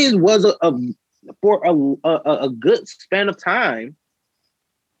 Wiz was for a good span of time,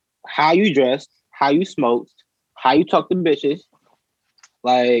 how you dressed, how you smoked, how you talked to bitches.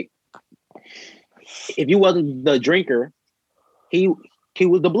 Like, if you wasn't the drinker, he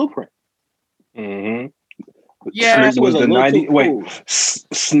was the blueprint. Mm-hmm. Yeah, Snoop was the 90s. Wait,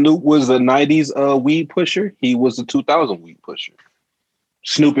 Snoop was the 90s weed pusher. He was the 2000 weed pusher.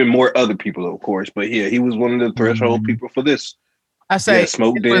 Snoop and more other people, of course, but yeah, he was one of the threshold people for this. I say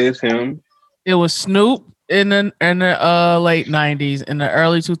Smoke did him. It was Snoop in the late 90s. In the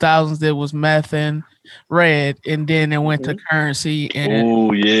early 2000s, it was Meth and Red, and then it went to Currency.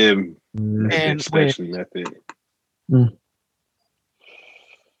 And and especially Method.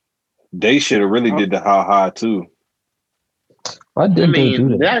 They should have really did the How High too. Why did they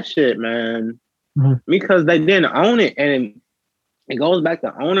do that shit, man? Because they didn't own it, and it goes back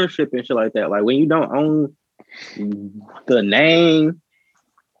to ownership and shit like that. Like when you don't own the name,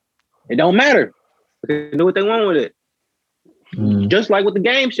 it don't matter. They can do what they want with it. Just like with the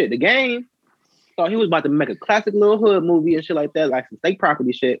Game shit. The Game thought he was about to make a classic little hood movie and shit like that, like some state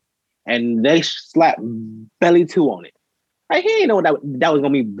property shit, and they slapped Belly 2 on it. Like, he didn't know that was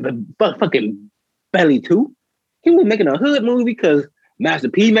gonna be fucking Belly 2. He was making a hood movie because Master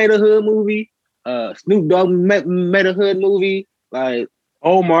P made a hood movie. Snoop Dogg made a hood movie. Like,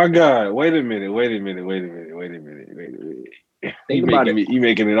 oh my God! Wait a minute! You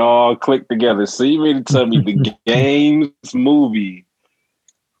making it all click together. So you mean to tell me the Games movie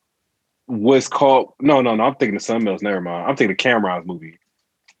was called? No. I'm thinking of something else. Never mind. I'm thinking of Cameron's movie.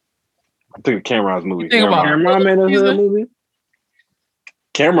 Cameron made a hood movie.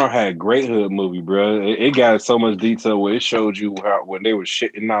 Cameron had a great hood movie, bro. It got so much detail where it showed you how when they were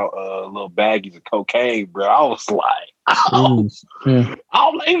shitting out little baggies of cocaine, bro. I was like,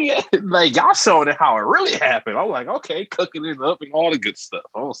 like y'all showed it how it really happened. I'm like, okay, cooking it up and all the good stuff.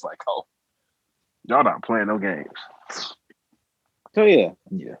 I was like, oh, y'all not playing no games. So yeah.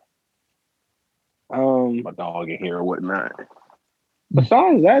 My dog in here or whatnot.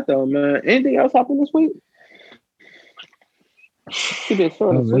 Besides that, though, man, anything else happened this week? Keep it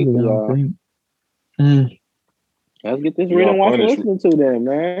sort of sweet, y'all. Let's get this reading, watching, listening to them,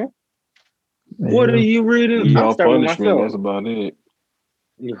 man. Yeah. What are you reading? Y'all punishment. That's about it.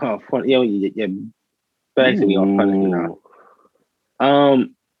 Basically, y'all punishment now.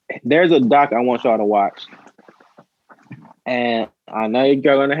 There's a doc I want y'all to watch, and I know you're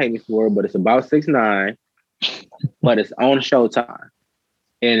gonna hate me for it, but it's about 6ix9ine, but it's on Showtime,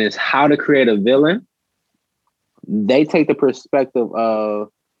 and it's how to create a villain. They take the perspective of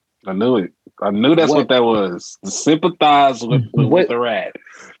I knew it. I knew that's what that was. To sympathize with the rat.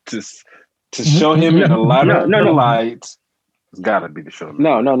 To show him in the light of the lights. It's gotta be the show.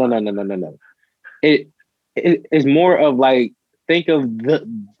 No. It's more of like, think of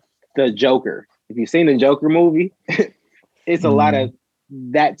the Joker. If you've seen the Joker movie, it's a lot of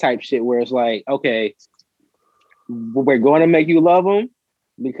that type shit where it's like, okay, we're going to make you love him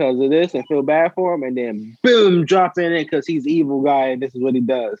because of this and feel bad for him, and then boom, drop in it because he's the evil guy and this is what he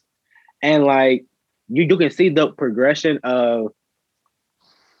does. And like you can see the progression of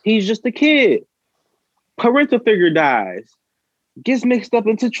he's just a kid. Parental figure dies, gets mixed up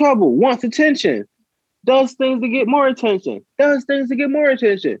into trouble, wants attention, does things to get more attention,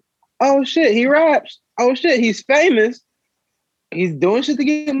 Oh shit, he raps. Oh shit, he's famous. He's doing shit to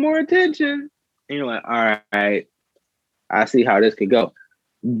get more attention. And you're like, all right, I see how this could go.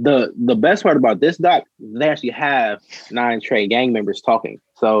 The best part about this doc, they actually have 9 Trey gang members talking.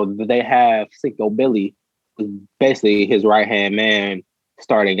 So they have Sicko Billy, basically his right-hand man,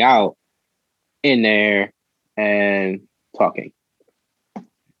 starting out in there and talking.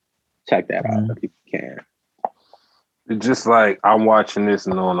 Check that out if you can. It's just like I'm watching this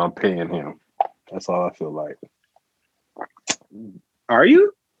and knowing I'm paying him. That's all I feel like. Are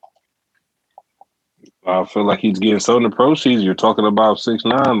you? I feel like he's getting so in the proceeds. You're talking about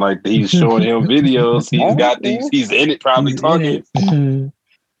 6ix9ine, like he's showing him videos. He's got these. He's in it, probably talking.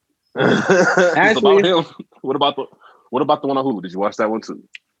 Actually, about him. What about the one on Hulu? Did you watch that one too?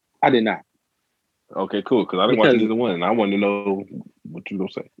 I did not. Okay, cool. Because I didn't watch either one, and I wanted to know what you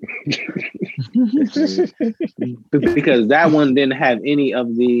gonna say. Because that one didn't have any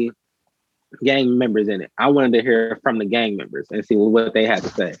of the gang members in it. I wanted to hear from the gang members and see what they had to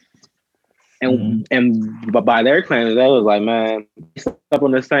say. And but by their claims, they was like, man, up on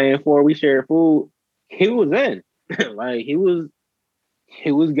the same floor, we shared food. He was in, like he was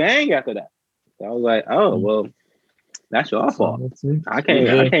gang after that. So I was like, oh well, that's your fault. I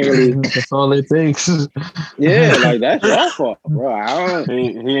can't really. That's all it takes. Yeah, like that's your fault, bro.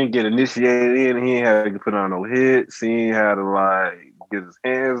 He didn't get initiated in. He ain't had to put on no hits. He ain't had to like get his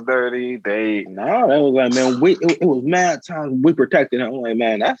hands dirty. That was like, man, it was mad times we protected him. I'm like,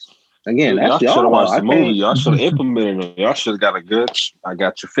 man, that's y'all your should have watched the movie. Y'all should have implemented it. Y'all should have got a good. I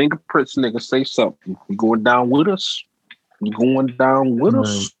got your fingerprints, nigga. Say something. You going down with us? You going down with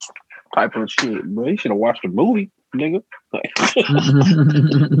us? Type of shit, bro. You should have watched the movie, nigga.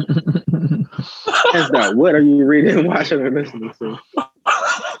 That's not. What are you reading, watching, or listening to?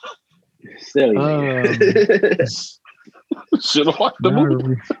 Silly. Should have watched the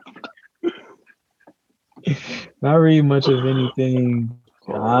movie. Not read much of anything.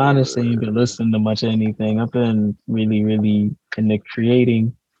 I honestly ain't been listening to much of anything. I've been really, really into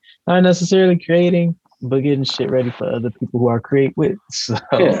creating. Not necessarily creating, but getting shit ready for other people who I create with. So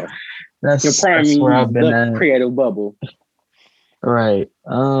that's where I've been at. Creative bubble. Right.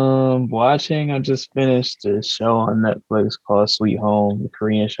 Watching, I just finished a show on Netflix called Sweet Home, the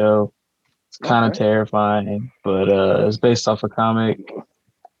Korean show. It's kind of terrifying, but it's based off a comic.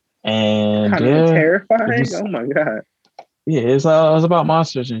 And kind of terrifying? Oh my god. Yeah, it's about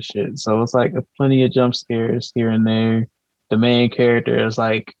monsters and shit. So it's like plenty of jump scares here and there. The main character is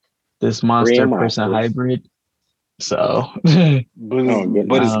like this monster person hybrid. So, but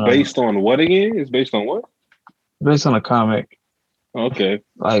it's based on what again? It's based on what? Based on a comic. Okay,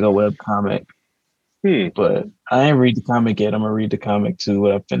 like a web comic. But I ain't read the comic yet. I'm gonna read the comic too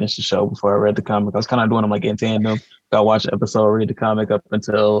when I finish the show. Before I read the comic, I was kind of doing them like in tandem. Go watch the episode, read the comic up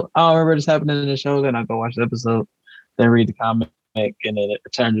until I don't remember this happening in the show. Then I go watch the episode, then read the comic, and then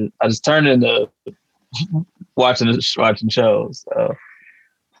I just turned into watching shows. So.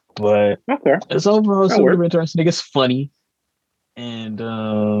 But it's overall super interesting. It's funny, and say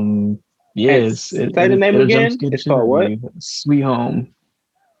the name again. It's called what? Sweet Home.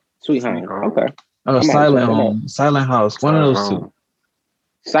 Sweet Home. Okay. Oh, Silent Home. Silent House. One of those two.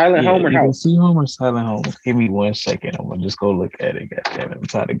 Silent Home or House? Sweet Home or Silent Home? Give me 1 second. I'm gonna just go look at it. God damn it! I'm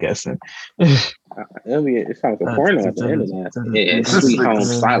tired of guessing. It sounds like a porno at the end of that. Yeah, Sweet Home,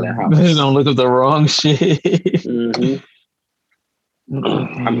 Silent House. Don't look up the wrong shit.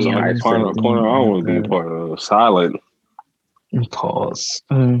 I'm sorry, porno. I don't want to be part of Silent. Pause.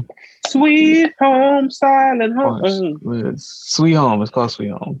 Sweet Home, Silent Home. Sweet Home. It's called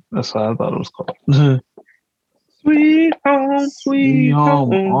Sweet Home. That's what I thought it was called. Sweet Home, Sweet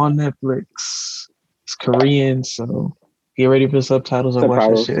Home on Netflix. It's Korean, so get ready for subtitles. I watch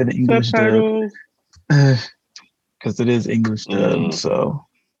that shit in English dub. Because it is English dub, so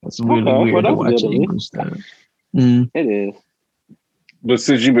it's really weird to watch it English dub. It is. But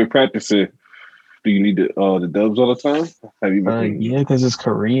since you've been practicing, do you need the dubs all the time? Have you been? Yeah, because it's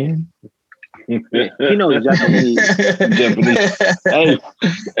Korean. He knows Japanese. Japanese.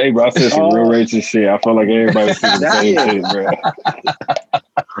 Hey, bro, I said some real racist shit. I felt like everybody said the same shit, bro.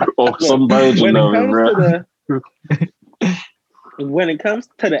 Or some version of it, bro. When it comes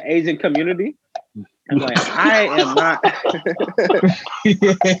to the Asian community, I'm like, I am not.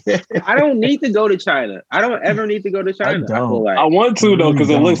 I don't need to go to China. I don't ever need to go to China. I feel like I want to though, because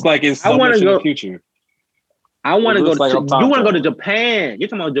it looks like it's so much in the future. I want to go to. You want to go to Japan? You're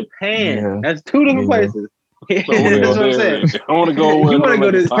talking about Japan. Yeah. That's two different places. That's what I'm saying. I want to go. You want to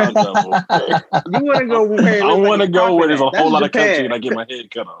go to. You want to go. I want to go where there's a whole lot of country and I get my head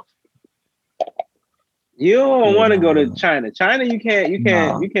cut off. You don't want to go to China. China, you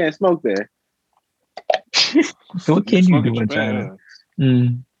can't smoke there. So what can you do in China?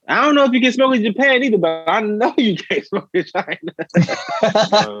 I don't know if you can smoke in Japan either, but I know you can't smoke in China.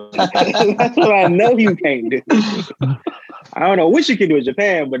 That's what I know you can't do. I don't know what you can do in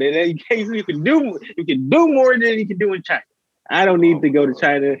Japan, but in any case, you can do more than you can do in China. I don't need to go to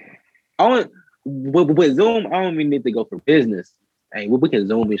China. With Zoom, I don't even need to go for business. Hey, we can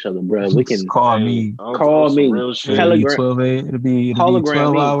Zoom each other, bro. We can call me. Telegram. It'll be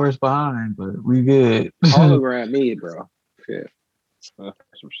 12 hours behind, but we good. Hologram me, bro. Shit. That's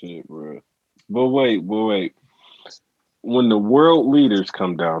some shit, bro. But wait. When the world leaders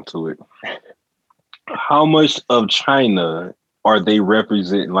come down to it, how much of China are they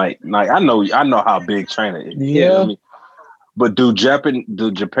representing? Like I know how big China is. Yeah. I mean, but do Japan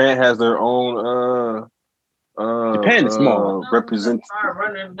has their own Japan is small. Represent.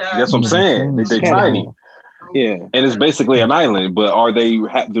 That's what I'm saying. They're tiny. Yeah, and it's basically an island. But are they?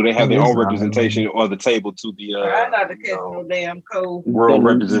 Do they have their own representation on the table to the world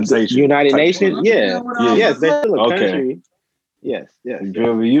representation? United Nations. Yeah. Yes, they're still a country. Yes. You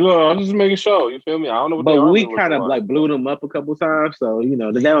feel me? I'm just making sure. You feel me? I don't know what. But we kind of like blew them up a couple times, so they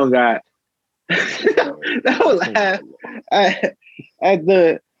don't got. That was at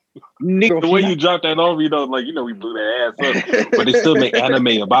the. The way you dropped that over, we blew their ass up, but they still make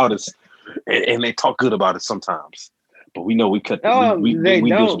anime about us, and they talk good about it sometimes. But we know we cut. We don't,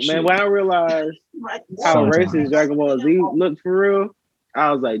 man. Shit. When I realized how racist Dragon Ball Z looked for real,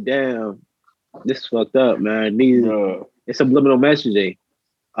 I was like, "Damn, this is fucked up, man." It's subliminal messaging.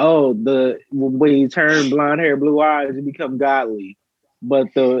 Oh, when you turn blonde hair, blue eyes, you become godly.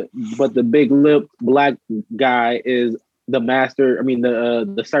 But the big lip black guy is the master. I mean,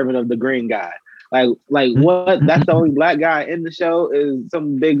 the servant of the green guy. Like what? That's the only black guy in the show is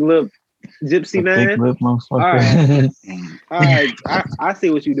some big lip gypsy man. Big lip All right. I see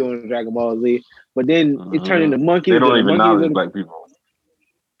what you're doing in Dragon Ball Z, but then it turned into monkeys. They don't even acknowledge black people.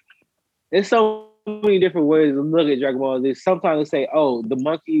 There's so many different ways to look at Dragon Ball Z. Sometimes they say, "Oh, the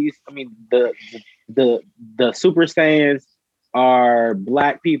monkeys." I mean, the Super Saiyans are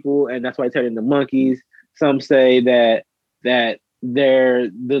black people, and that's why they turn into monkeys. Some say that they're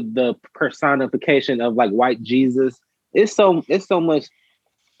the personification of like white Jesus. It's so much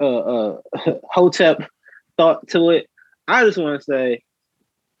Hotep thought to it. I just want to say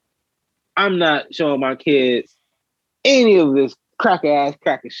I'm not showing my kids any of this cracker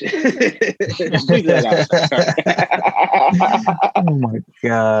shit. Oh my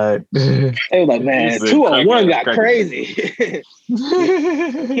god. They was like, man, 201 got crazy.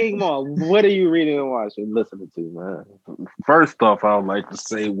 King Maul, what are you reading and watching, listening to, man? First off, I would like to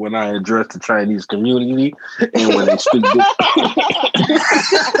say when I address the Chinese community and when they speak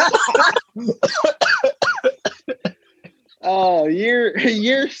Oh, year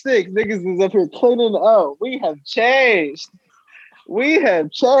 6, niggas is up here cleaning up. We have changed,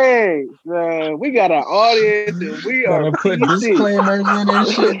 man. We got an audience and we are put disclaimers in and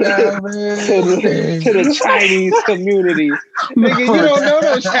shit down, man. to the Chinese community. Nigga, you don't know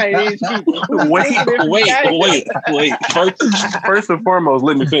those Chinese people. Wait. First and foremost,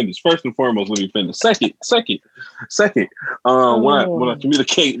 let me finish. Second, when I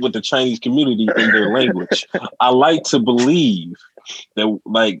communicate with the Chinese community in their language, I like to believe that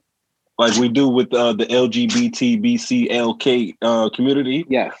like we do with the LGBTBCLK community.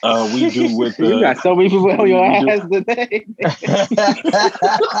 Yes. We do with you got so many people on your ass today.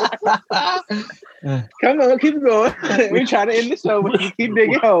 Come on, keep going. We're trying to end the show, but you keep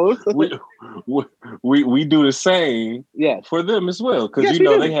digging holes. we do the same for them as well, because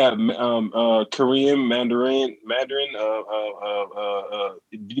they have Korean, Mandarin,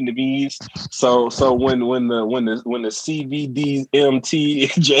 Vietnamese. So when the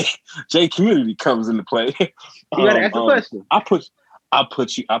CVDMT J community comes into play, you gotta ask a question. I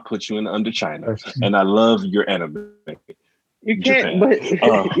put you in under China, and I love your anime. You can't, Japan. But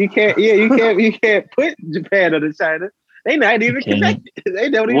you can't. Yeah, you can't put Japan under China. They not even connected. They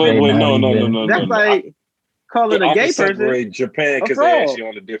don't even. Wait, no. That's like calling a gay person. Japan because they actually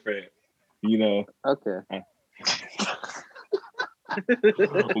on a different, Okay.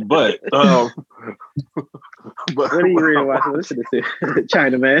 But what are you reading? Watching? Listen to this,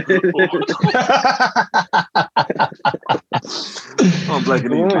 China man. I'm black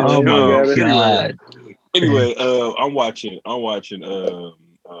and Asian. Oh my god. Anyway, I'm watching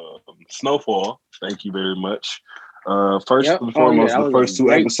Snowfall. Thank you very much. First and foremost, the first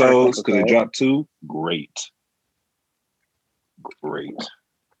 2 episodes because they dropped 2. Great.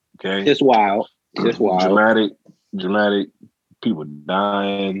 Okay. Just wild. Dramatic. People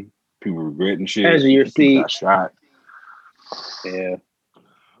dying. People regretting shit. As your seat got shot. Yeah.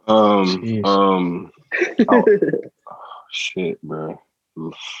 Shit, bro.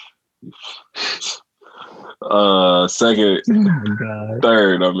 Second,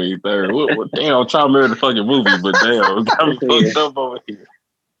 third. What, damn, I'm trying to remember the fucking movie, but damn, got me fucked up over here.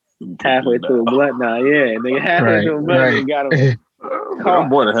 Halfway through a blunt now, yeah. Nigga, halfway through a blunt, you got him. I'm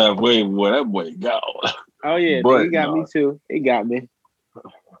more than halfway, boy. That boy got. Oh yeah, he got me too. He got me.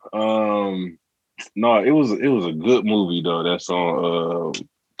 No, it was a good movie though. That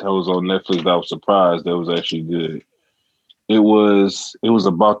was on Netflix. I was surprised that was actually good. It was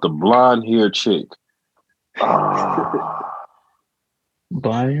about the blonde hair chick.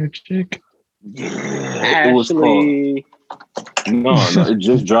 Blonde hair chick? Yeah, it was called. No, it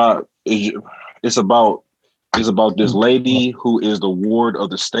just dropped. It's about this lady who is the ward of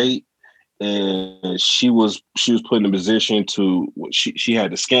the state. And she was put in a position to she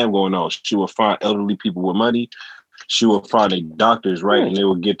had the scam going on. She would find elderly people with money. She would find doctors, right? And they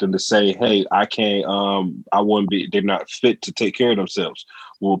would get them to say, hey, I can't, they're not fit to take care of themselves.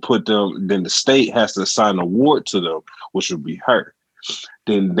 We'll put them, then the state has to assign a ward to them, which would be her.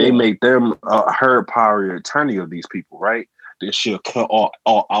 Then they make them her power of attorney of these people, right? Then she'll cut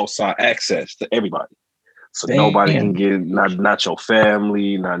all outside access to everybody. So nobody can get, not your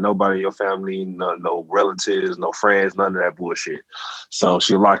family, not nobody in your family, no relatives, no friends, none of that bullshit. So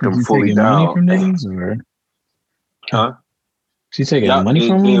she locked them fully down. Money from niggas, or? Huh? She taking money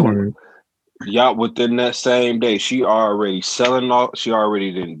from them? Yeah, within that same day, she already selling all. She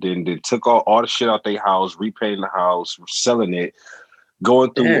already then took all the shit out their house, repaying the house, selling it,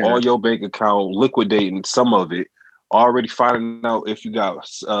 going through all your bank account, liquidating some of it. Already finding out if you got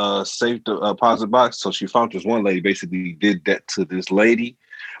safe deposit box. So she found this one lady basically did that to this lady,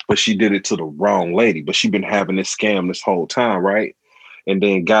 but she did it to the wrong lady. But she been having this scam this whole time, right? And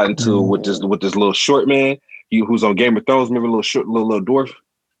then got into with this little short man, who's on Game of Thrones. Remember little dwarf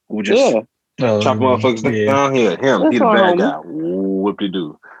who just chop motherfuckers down here. Him, he the bad guy.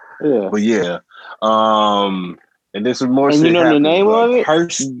 Whoop-de-doo. Yeah. But yeah, and this is more. And you know the name of it?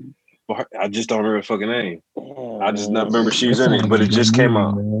 I just don't remember the fucking name. I just not remember she was in it, but it just came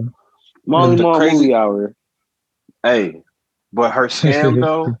out. Molly movie hour. Hey, but her scam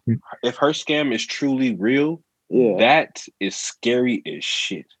though, if her scam is truly real, that is scary as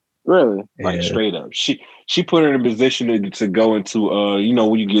shit. Really? Like straight up. She put her in a position to go into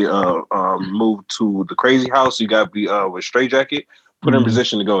when you get moved to the crazy house, you gotta be with straight jacket, put her in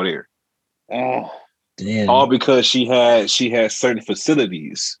position to go there. Damn. All because she had certain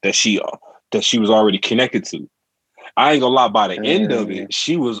facilities that she was already connected to. I ain't gonna lie, by the end of it,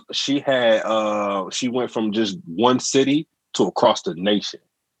 she went from just one city to across the nation.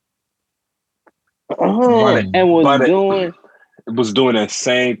 And was doing that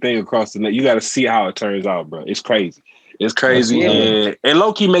same thing across the nation. You got to see how it turns out, bro. It's crazy. It's crazy, and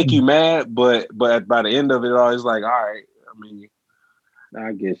low key make you mad, but by the end of it all, it's like, all right. I mean,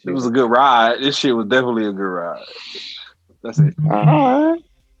 I guess it was a good ride. This shit was definitely a good ride. That's it. All right.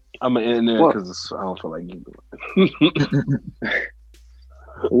 I'm gonna end there because I don't feel like you doing it.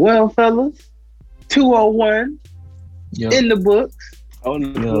 Well, fellas, 201 in the books.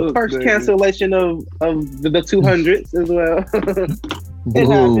 First cancellation of the 200s as well.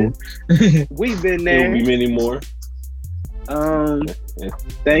 We've been there. There'll be many more.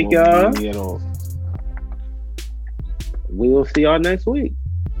 Thank y'all. We will see y'all next week.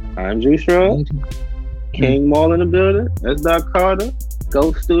 I'm Drew Shrub. King Mall in the building. That's Doc Carter.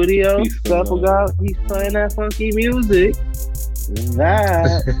 Ghost Studio. He's playing that funky music.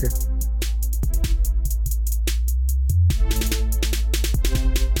 That.